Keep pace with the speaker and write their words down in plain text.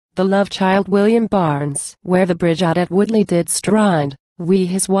the love child William Barnes, where the bridge out at Woodley did stride, we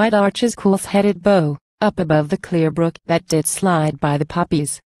his white arches cool-headed bow, up above the clear brook that did slide by the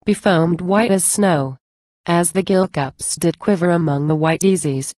poppies, befoamed white as snow. As the gill cups did quiver among the white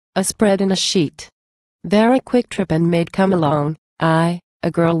daisies, a spread in a sheet. There a quick trip and maid come along, a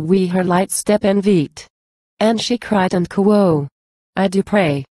girl we her light step envied. And she cried and quo, I do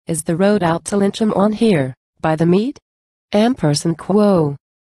pray, is the road out to Lyncham on here, by the mead? Ampersand quo.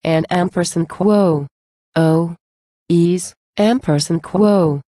 And ampersand quo. Oh. Ease, ampersand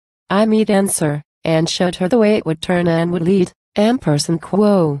quo. I made answer, and showed her the way it would turn and would lead, ampersand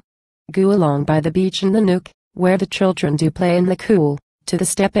quo. Go along by the beach in the nook, where the children do play in the cool, to the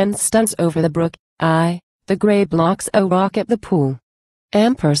step and stunts over the brook, the grey blocks o' rock at the pool.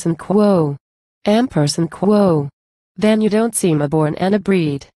 Ampersand quo. Ampersand quo. Then you don't seem a born and a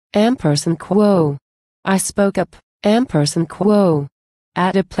breed, ampersand quo. I spoke up, ampersand quo.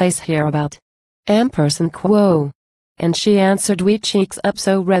 At a place hereabout, ampersand quo. And she answered wee cheeks up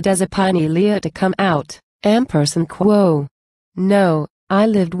so red as a piney Leah to come out, ampersand quo. No, I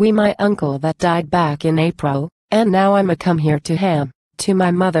lived wi' my uncle that died back in April, and now I'm a come here to Ham, to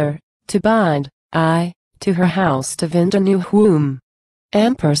my mother, to bide, to her house to vind a new womb.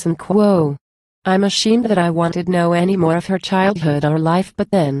 Ampersand quo. I'm ashamed that I wanted know any more of her childhood or life,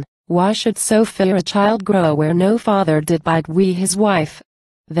 but then, why should so fair a child grow where no father did bide wi' his wife?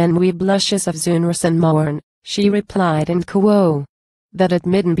 Then we blushes of Zoonras and mourn, she replied and quo. That it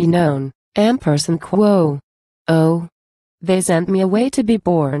midn't be known, ampersand quo. Oh. They sent me away to be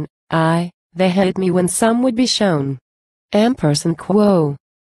born, they hid me when some would be shown. Ampersand quo.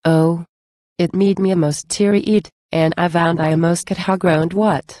 Oh. It made me a most teary eat, and I found I a most could ha' groaned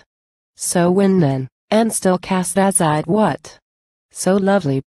what. So when then, and still cast as I'd what. So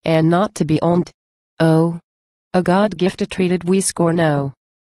lovely, and not to be owned. Oh. A God-gifted treated we score no.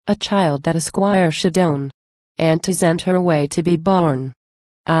 A child that a squire should own. And to send her away to be born.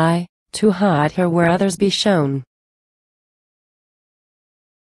 To hide her where others be shown.